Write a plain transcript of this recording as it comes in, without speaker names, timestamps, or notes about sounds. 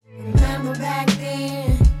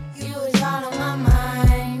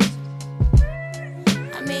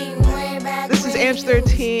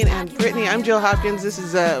Ang13 and Brittney. I'm Jill Hopkins. This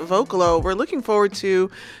is Vocalo. We're looking forward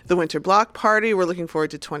to the Winter Block Party. We're looking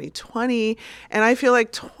forward to 2020. And I feel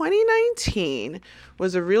like 2019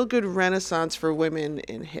 was a real good renaissance for women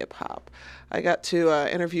in hip hop. I got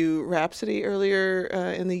to interview Rhapsody earlier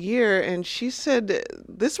in the year, and she said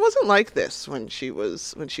this wasn't like this when she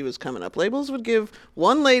was coming up. Labels would give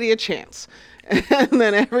one lady a chance, and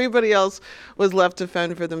then everybody else was left to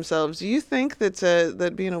fend for themselves. Do you think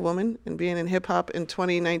that being a woman and being in hip hop in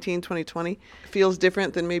 2019, 2020 feels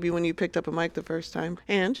different than maybe when you picked up a mic the first time?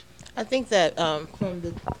 Ange? I think that from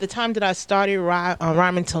the time that I started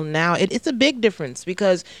rhyming till now, it's a big difference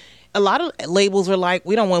because a lot of labels are like,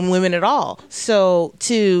 we don't want women at all. So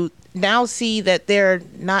to now see that they're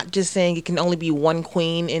not just saying it can only be one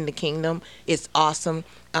queen in the kingdom, it's awesome.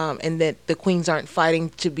 And that the queens aren't fighting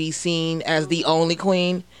to be seen as the only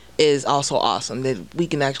queen is also awesome. That we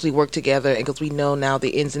can actually work together, because we know now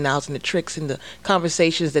the ins and outs and the tricks and the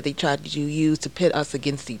conversations that they try to use to pit us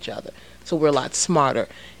against each other. So we're a lot smarter.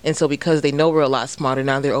 And so because they know we're a lot smarter,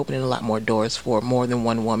 now they're opening a lot more doors for more than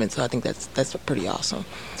one woman. So I think that's pretty awesome.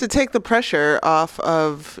 To take the pressure off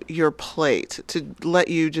of your plate, to let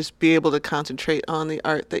you just be able to concentrate on the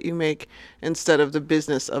art that you make instead of the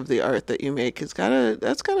business of the art that you make, that's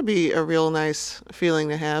gotta be a real nice feeling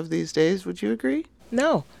to have these days. Would you agree?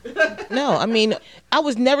 No. I mean, I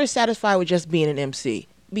was never satisfied with just being an MC,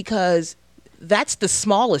 because that's the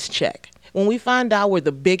smallest check. When we find out where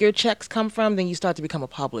the bigger checks come from, then you start to become a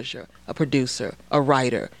publisher, a producer, a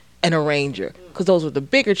writer, an arranger, because those are the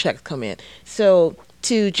bigger checks come in. So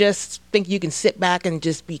to just think you can sit back and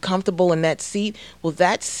just be comfortable in that seat, well,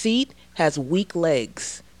 that seat has weak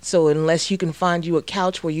legs. So unless you can find you a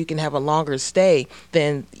couch where you can have a longer stay,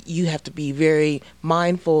 then you have to be very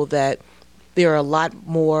mindful that there are a lot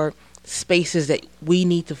more spaces that we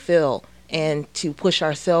need to fill and to push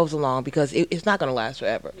ourselves along, because it's not going to last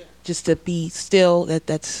forever. Yeah. Just to be still,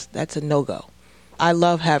 that's a no-go. I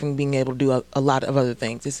love being able to do a lot of other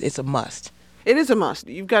things. It's a must. It is a must.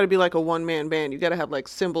 You've got to be like a one-man band. You've got to have like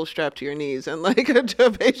cymbals strapped to your knees and like a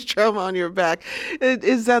bass drum on your back.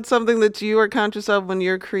 Is that something that you are conscious of when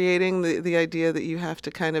you're creating, the idea that you have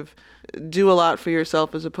to kind of do a lot for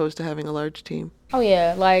yourself as opposed to having a large team? Oh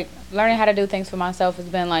yeah, like learning how to do things for myself has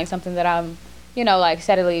been like something that I'm, like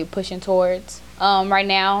steadily pushing towards. Right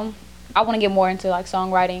now, I want to get more into like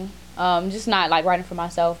songwriting. Just not like writing for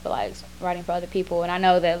myself, but like writing for other people. And I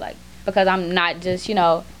know that like, because I'm not just,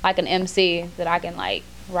 like an MC, that I can like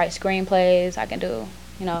write screenplays, I can do,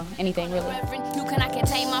 anything really. You cannot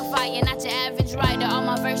contain my fire, not your average writer. All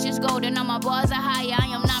my verses golden, all my bars are higher. I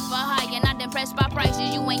am not for hire, not impressed by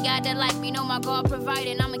prices. You ain't got to like me, no, my God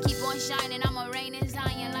provided. I'ma keep on shining, I'ma reign in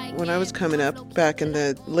Zion. When I was coming up back in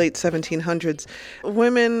the late 1700s,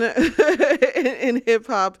 women in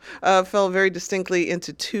hip-hop fell very distinctly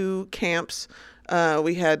into two camps.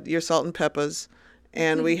 We had your Salt and Peppas,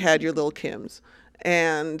 and we had your Lil' Kims.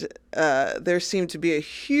 And there seemed to be a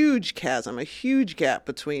huge chasm, a huge gap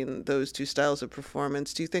between those two styles of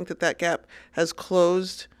performance. Do you think that gap has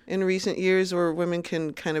closed in recent years, where women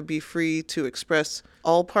can kind of be free to express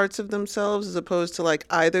all parts of themselves as opposed to like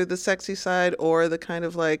either the sexy side or the kind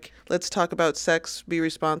of like, let's talk about sex, be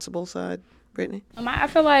responsible side? Brittney? I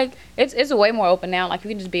feel like it's way more open now. Like you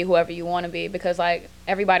can just be whoever you want to be, because like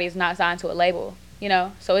everybody is not signed to a label,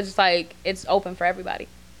 So it's just like it's open for everybody.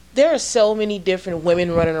 There are so many different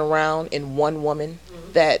women running around in one woman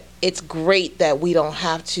that it's great that we don't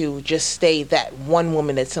have to just stay that one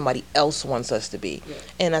woman that somebody else wants us to be. Yeah.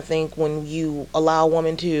 And I think when you allow a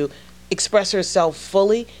woman to express herself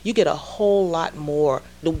fully, you get a whole lot more.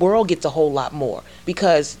 The world gets a whole lot more,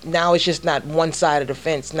 because now it's just not one side of the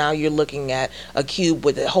fence. Now you're looking at a cube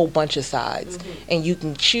with a whole bunch of sides, and you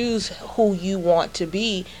can choose who you want to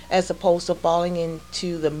be as opposed to falling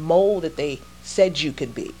into the mold that they said you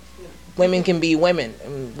could be. Yeah. Women can be women. I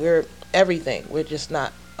mean, we're everything. We're just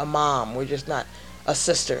not a mom. We're just not a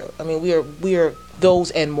sister. I mean, we are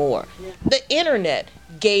those and more. Yeah. The internet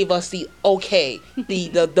gave us the okay,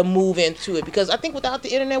 the move into it, because I think without the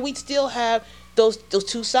internet we'd still have those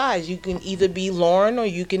two sides. You can either be Lauren or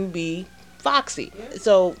you can be Foxy. Yeah.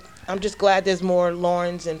 So I'm just glad there's more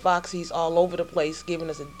Laurens and Foxys all over the place, giving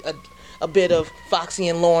us a bit of Foxy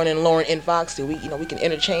and Lauren and Foxy. We can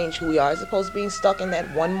interchange who we are as opposed to being stuck in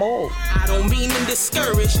that one mold. I don't mean to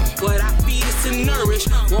discourage, but I feed it to nourish.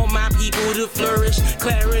 Want my people to flourish,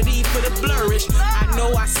 clarity for the flourish. I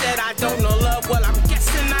know I said I don't know love, well I'm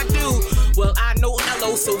guessing I do. Well I know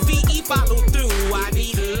LO, so VE follow through. I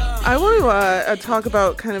need love. I want to talk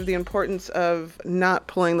about kind of the importance of not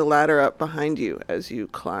pulling the ladder up behind you as you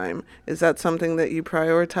climb. Is that something that you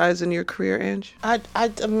prioritize in your career, Ange?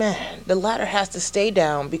 Man, the ladder has to stay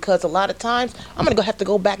down because a lot of times I'm gonna have to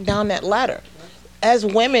go back down that ladder. As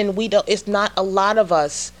women, it's not a lot of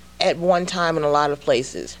us at one time in a lot of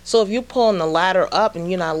places. So if you're pulling the ladder up and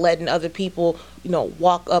you're not letting other people,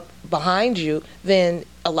 walk up behind you, then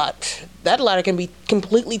that ladder can be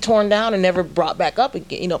completely torn down and never brought back up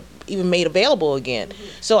again, even made available again.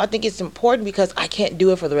 Mm-hmm. So I think it's important because I can't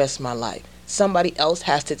do it for the rest of my life. Somebody else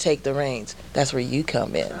has to take the reins. That's where you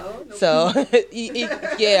come in. Oh, no. So,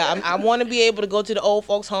 I want to be able to go to the old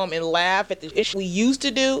folks' home and laugh at the issue we used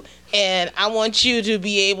to do. And I want you to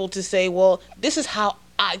be able to say, well, this is how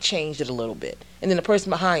I changed it a little bit. And then the person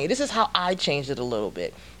behind you, this is how I changed it a little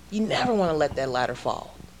bit. You never want to let that ladder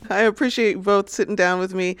fall. I appreciate you both sitting down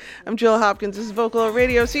with me. I'm Jill Hopkins. This is Vocal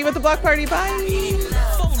Radio. See you at the block party. Bye.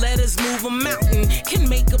 4 letters move a mountain, can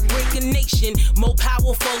make or break a nation. More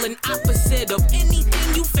powerful and opposite of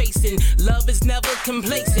anything you facing. Love is never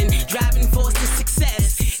complacent, driving force to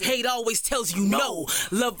success. Hate always tells you no,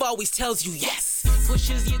 love always tells you yes.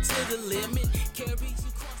 Pushes you to the limit, carries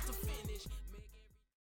you